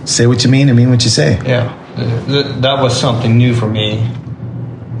 say what you mean and mean what you say. yeah, that was something new for me.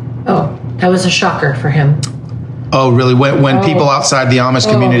 Oh, that was a shocker for him. Oh, really? When people outside the Amish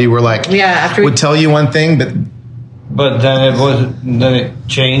community were like, would tell you one thing, but then it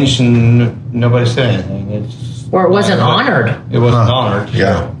changed and nobody said anything. Or it wasn't honored. It wasn't honored.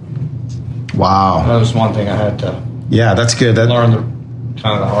 Yeah. Wow. That was one thing I had to. Yeah, that's good. Learn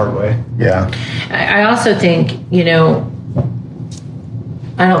kind of the hard way. Yeah. I also think,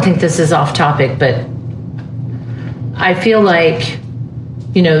 I don't think this is off topic, but I feel like,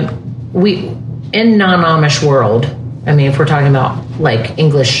 we, in non-Amish world, I mean, if we're talking about like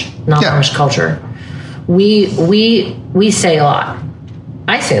English non-Amish culture, we say a lot.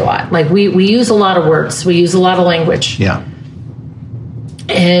 I say a lot. Like we use a lot of words. We use a lot of language. Yeah.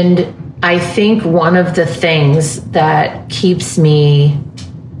 And I think one of the things that keeps me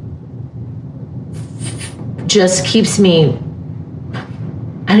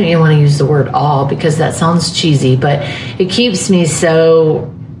I don't even want to use the word all because that sounds cheesy, but it keeps me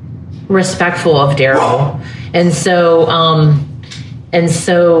so respectful of DARYL. And so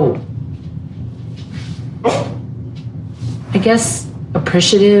I guess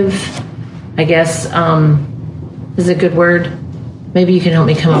appreciative, is a good word. Maybe you can help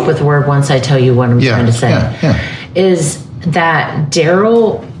me come up with a word once I tell you what I'm trying to say. Is that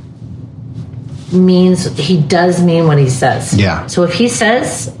DARYL means he does mean what he says. Yeah. So if he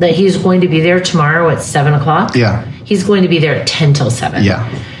says that he's going to be there tomorrow at 7:00, he's going to be there at 10 till 7. Yeah.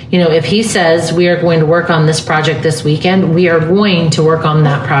 If he says we are going to work on this project this weekend, we are going to work on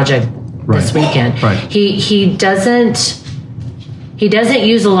that project this weekend. Right. He doesn't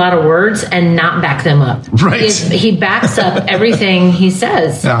use a lot of words and not back them up. Right. He backs up everything he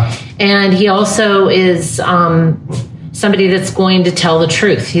says. Yeah. And he also is somebody that's going to tell the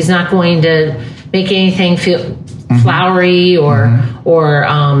truth. He's not going to make anything feel flowery or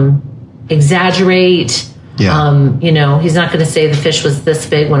exaggerate. Yeah. He's not going to say the fish was this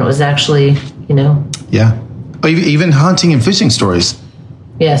big when it was actually, Yeah. Even hunting and fishing stories.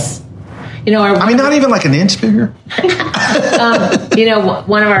 Yes. Not even like an inch bigger.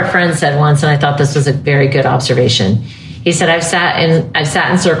 One of our friends said once, and I thought this was a very good observation. He said, I've sat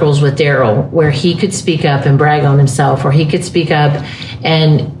in circles with DARYL where he could speak up and brag on himself, or he could speak up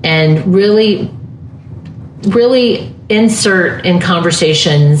and really, really insert in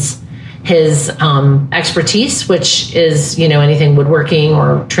conversations his expertise, which is, anything woodworking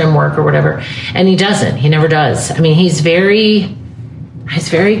or trim work or whatever. And he doesn't. He never does. I mean, he's very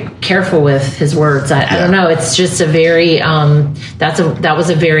careful with his words. I don't know. It's just a very that was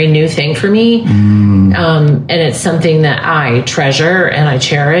a very new thing for me, and it's something that I treasure and I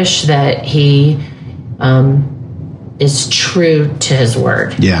cherish. That he is true to his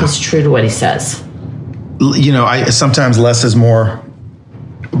word. Yeah. He's true to what he says. You know, sometimes less is more.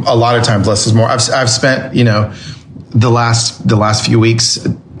 A lot of times less is more. I've spent, you know, the last few weeks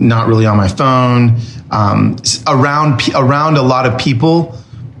not really on my phone, around a lot of people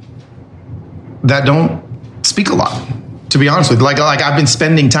that don't speak a lot, to be honest with you. Like I've been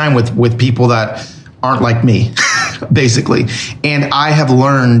spending time with people that aren't like me, basically. And I have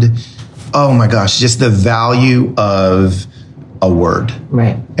learned, oh my gosh, just the value of a word.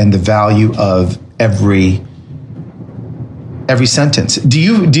 Right. And the value of every sentence. Do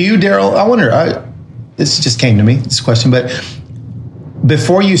you, Daryl? I wonder, this just came to me, this question, but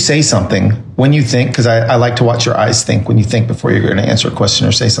before you say something, when you think, because I like to watch your eyes think when you think before you're going to answer a question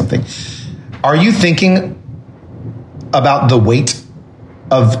or say something, are you thinking about the weight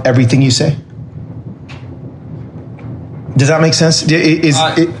of everything you say? Does that make sense?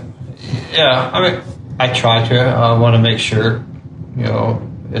 Yeah, I mean, I try to. I want to make sure, you know,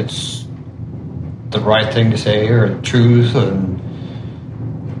 it's the right thing to say or the truth, and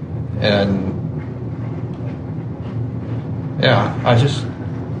yeah, I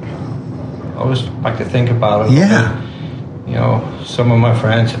always like to think about it. Yeah. And, you know, some of my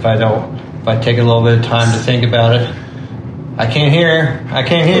friends, if I take a little bit of time to think about it, I can't hear.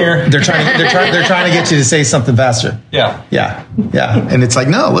 They're trying to get you to say something faster. Yeah. And it's like,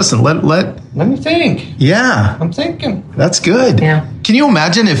 no, listen, let me think. Yeah. I'm thinking. That's good. Yeah. Can you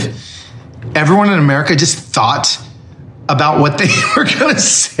imagine if everyone in America just thought about what they were going to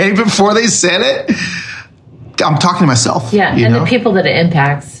say before they said it? I'm talking to myself. Yeah, and know? the people that it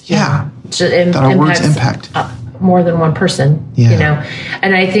impacts. Yeah. That our words impact. More than one person. Yeah. You know,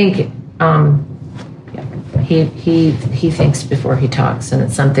 and I think he thinks before he talks, and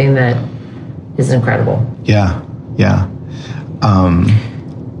it's something that is incredible. Yeah.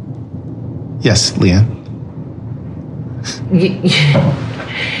 Yes, Leanne.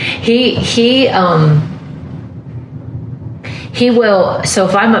 He will. So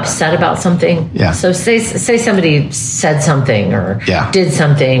if I'm upset about something, yeah. So say somebody said something or did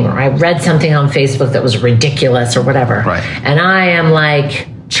something, or I read something on Facebook that was ridiculous or whatever, right? And I am like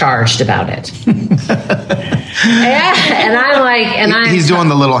charged about it. and I'm like, he's doing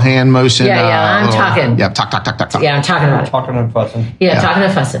the little hand motion. I'm talking. Yeah, talk. Yeah, I'm talking about it. Talking and fussing. Yeah, talking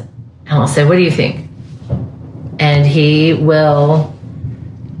and fussing. And I'll say, what do you think? And he will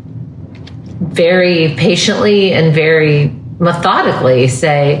very patiently and very methodically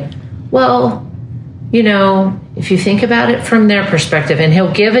say, well, you know, if you think about it from their perspective, and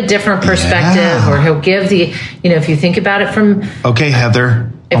he'll give a different perspective, or he'll give the, you know, if you think about it from... Okay,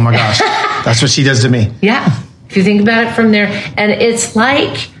 Heather. Oh my gosh. That's what she does to me. Yeah. If you think about it from there, and it's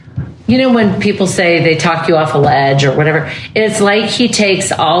like, you know, when people say they talk you off a ledge or whatever, it's like he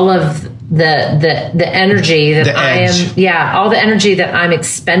takes all of the energy that all the energy that I'm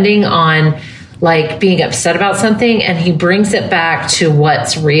expending on like being upset about something, and he brings it back to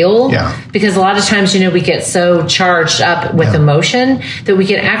what's real. Yeah. Because a lot of times, you know, we get so charged up with emotion that we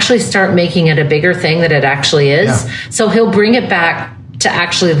can actually start making it a bigger thing that it actually is. Yeah. So he'll bring it back to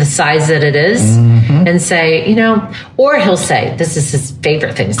actually the size that it is, and say, you know, or he'll say, this is his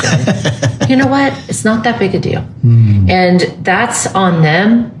favorite thing to say, you know what? It's not that big a deal. And that's on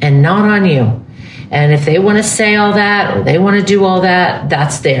them and not on you. And if they want to say all that or they want to do all that,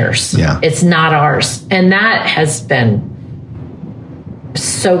 that's theirs. Yeah. It's not ours. And that has been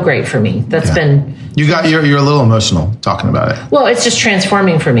so great for me. That's been... You're a little emotional talking about it. Well, it's just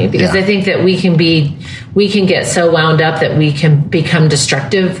transforming for me, because I think that we can get so wound up that we can become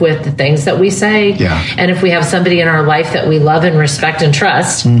destructive with the things that we say. Yeah. And if we have somebody in our life that we love and respect and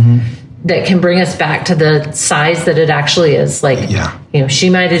trust, that can bring us back to the size that it actually is. Like, you know, she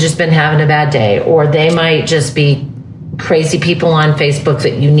might have just been having a bad day, or they might just be crazy people on Facebook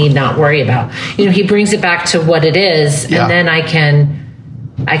that you need not worry about. You know, he brings it back to what it is, and then I can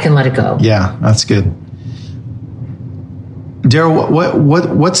let it go. Yeah, that's good. Daryl,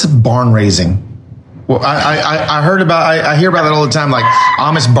 what's barn raising? Well, I heard about, I hear about that all the time, like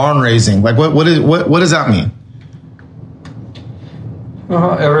Amish barn raising. Like what does that mean?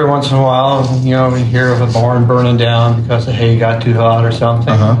 Well, every once in a while, you know, we hear of a barn burning down because the hay got too hot or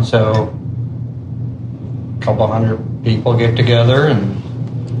something. So a couple hundred people get together,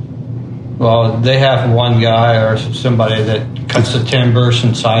 and well, they have one guy or somebody that cuts the timbers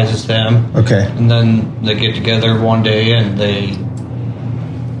and sizes them. Okay. And then they get together one day and they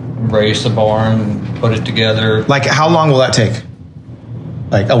raise the barn and put it together. Like, how long will that take?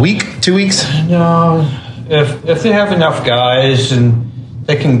 Like a week, 2 weeks? No, if they have enough guys, and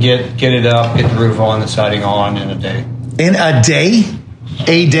they can get it up, get the roof on, the siding on in a day. In a day?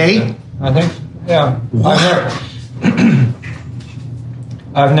 A day? I think, yeah. What?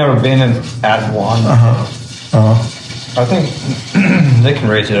 I've never been at one. I think they can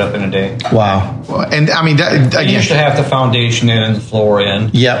raise it up in a day. Wow. And I mean, that, they used to have the foundation in and the floor in.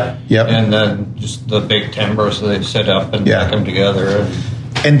 Yep. And then just the big timber, so they set up and back them together.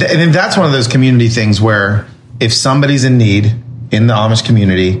 And then that's one of those community things where if somebody's in need in the Amish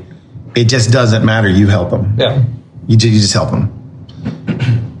community, it just doesn't matter. You help them. Yeah. You just help them.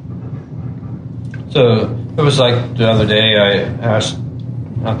 So it was like the other day, I asked,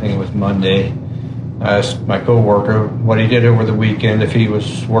 I think it was Monday, I asked my coworker what he did over the weekend, if he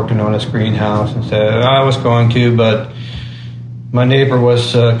was working on his greenhouse, and said, I was going to, but my neighbor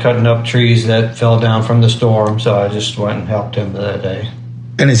was cutting up trees that fell down from the storm, so I just went and helped him that day.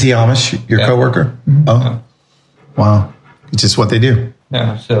 And is he Amish, your coworker? Mm-hmm. Oh, yeah. Wow. It's just what they do.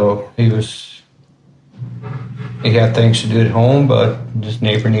 Yeah, so he had things to do at home, but his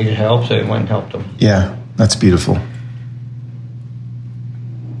neighbor needed help, so he went and helped him. Yeah, that's beautiful.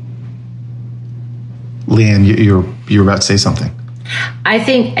 Leanne, you're about to say something. I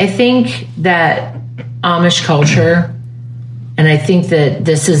think that Amish culture, and I think that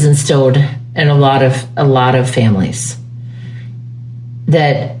this is instilled in a lot of families,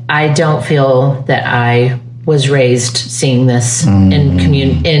 that I don't feel that I was raised seeing this in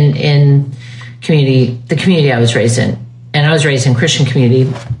community, the community I was raised in, and I was raised in Christian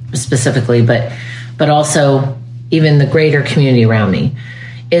community specifically, but also even the greater community around me,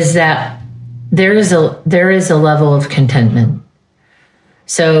 is that there is a level of contentment.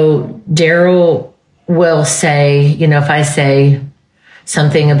 So DARYL will say, if I say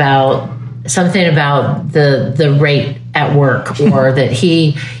something about the rate at work, or that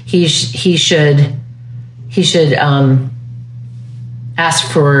he should ask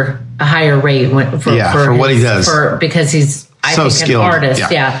for a higher rate for what he does, because he's so skilled. An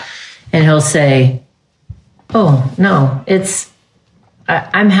artist, and he'll say, "Oh no,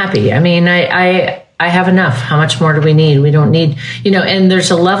 I'm happy. I mean, I have enough. How much more do we need? We don't need, and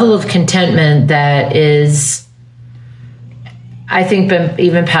there's a level of contentment that is, I think, been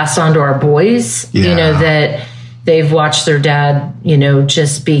even passed on to our boys, that they've watched their dad,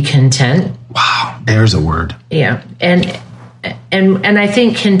 just be content. Wow. There's a word. Yeah. And I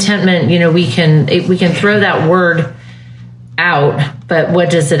think contentment, we can throw that word out, but what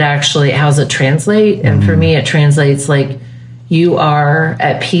does it actually, how's it translate? And for me, it translates like, you are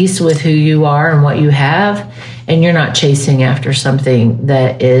at peace with who you are and what you have, and you're not chasing after something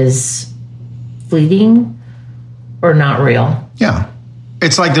that is fleeting or not real. Yeah.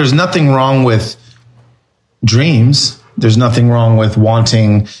 It's like there's nothing wrong with dreams. There's nothing wrong with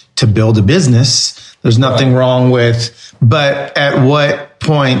wanting to build a business. There's nothing wrong with, but at what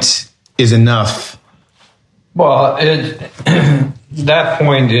point is enough? Well, that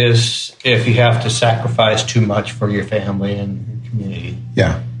point is if you have to sacrifice too much for your family and your community.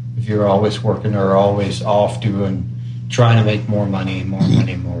 Yeah. If you're always working or always off trying to make more money.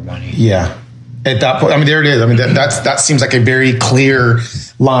 Yeah. At that point, I mean, there it is. I mean, that seems like a very clear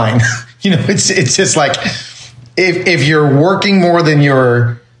line. It's just like if you're working more than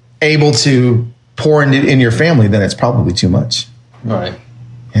you're able to pour in your family, then it's probably too much. Right.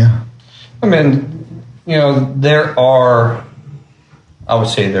 Yeah. I mean, there are, I would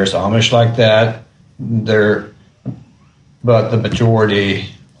say there's Amish like that. But the majority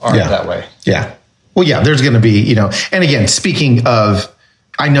aren't that way. Yeah. Well, yeah, there's going to be, and again, speaking of,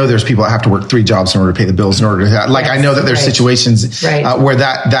 I know there's people that have to work 3 jobs in order to pay the bills in order to I know that there's situations where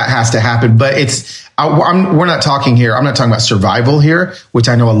that has to happen, but we're not talking here. I'm not talking about survival here, which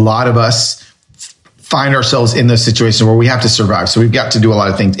I know a lot of us find ourselves in those situations where we have to survive. So we've got to do a lot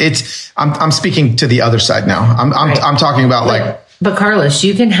of things. I'm speaking to the other side now. I'm talking about But Carlos,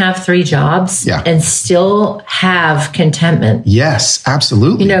 you can have 3 jobs and still have contentment. Yes,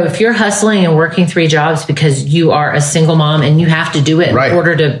 absolutely. If you're hustling and working 3 jobs because you are a single mom and you have to do it in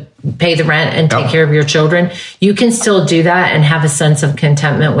order to pay the rent and take care of your children, you can still do that and have a sense of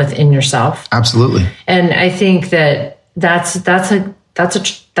contentment within yourself. Absolutely. And I think that's a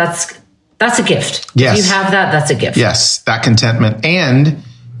gift. Yes. If you have that, that's a gift. Yes, that contentment. And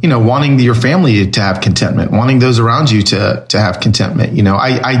wanting your family to have contentment, wanting those around you to have contentment.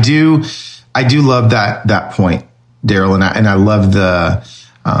 I do love that point, DARYL, and I love the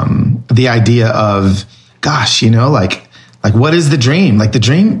idea of, gosh, like what is the dream? Like the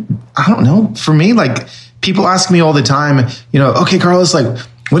dream, I don't know. For me, like people ask me all the time, okay, Carlos, like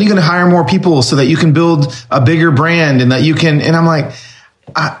when are you going to hire more people so that you can build a bigger brand and that you can? And I'm like,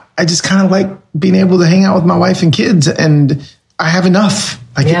 I just kind of like being able to hang out with my wife and kids, and I have enough.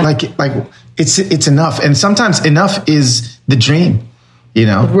 Like it's enough. And sometimes enough is the dream,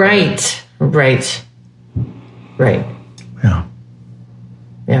 Right. Right. Yeah.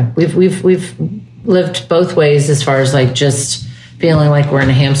 Yeah. We've lived both ways as far as like just feeling like we're in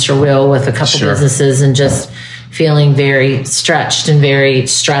a hamster wheel with a couple businesses and just feeling very stretched and very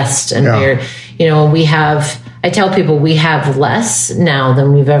stressed and very, I tell people we have less now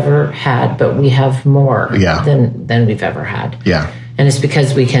than we've ever had, but we have more than we've ever had. Yeah. And it's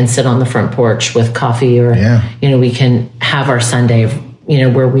because we can sit on the front porch with coffee or, we can have our Sunday,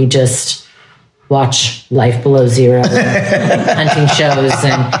 where we just watch Life Below Zero and hunting shows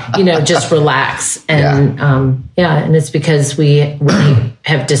and, just relax. And, and it's because we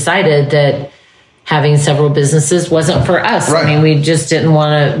have decided that having several businesses wasn't for us. Right. I mean, we just didn't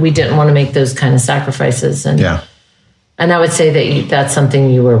want to make those kind of sacrifices. And I would say that that's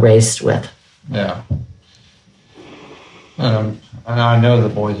something you were raised with. Yeah. And I know the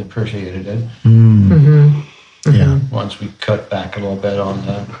boys appreciated it. Yeah. Once we cut back a little bit on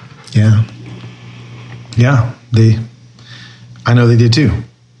that. Yeah. Yeah. I know they did too.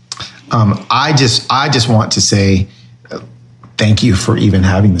 I just want to say thank you for even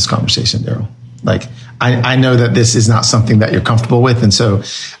having this conversation, Daryl. Like, I know that this is not something that you're comfortable with. And so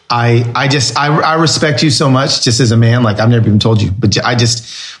I respect you so much just as a man. Like, I've never even told you, but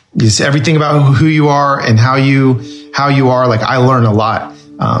just everything about who you are and how you are. Like, I learn a lot.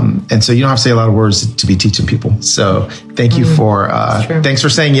 And so you don't have to say a lot of words to be teaching people. So thank you thanks for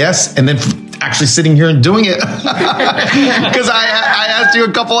saying yes. And then actually sitting here and doing it. Because I asked you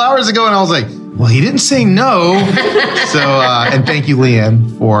a couple hours ago and I was like, well, he didn't say no. So, and thank you,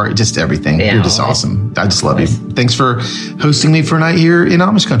 Leanne, for just everything. Yeah, you're just awesome. I just love you. Thanks for hosting me for a night here in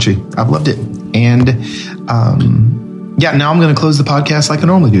Amish country. I've loved it. And now I'm going to close the podcast like I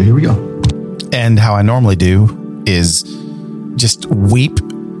normally do. Here we go. And how I normally do is just weep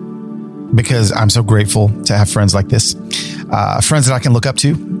because I'm so grateful to have friends like this, friends that I can look up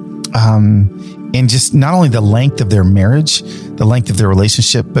to. And just not only the length of their marriage, the length of their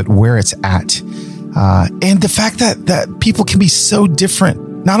relationship, but where it's at. And the fact that people can be so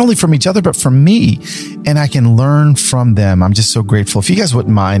different, not only from each other, but from me. And I can learn from them. I'm just so grateful. If you guys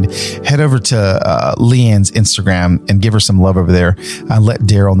wouldn't mind, head over to Leanne's Instagram and give her some love over there. Let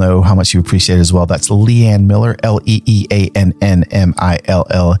Daryl know how much you appreciate it as well. That's Leanne Miller, LeeAnnMiller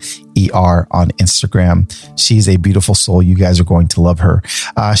on Instagram. She's a beautiful soul. You guys are going to love her.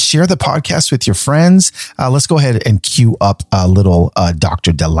 Share the podcast with your friends. Let's go ahead and cue up a little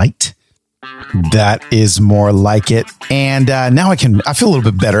Dr. Delight. That is more like it. And now I feel a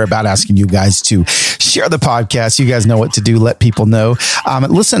little bit better about asking you guys to share the podcast. You guys know what to do. Let people know.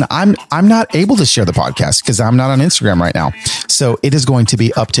 Listen, I'm not able to share the podcast because I'm not on Instagram right now. So it is going to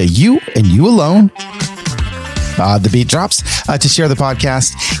be up to you and you alone. The beat drops to share the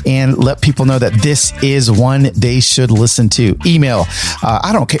podcast and let people know that this is one they should listen to. Email,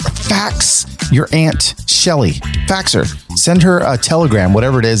 I don't care, fax your Aunt Shelly, fax her, send her a telegram,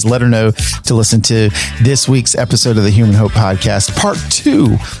 whatever it is, let her know to listen to this week's episode of the Human Hope Podcast, part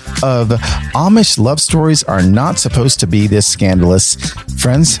 2 of Amish Love Stories Are Not Supposed to Be This Scandalous.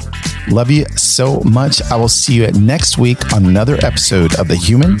 Friends, love you so much. I will see you next week on another episode of the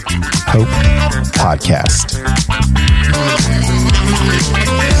Human Hope Podcast.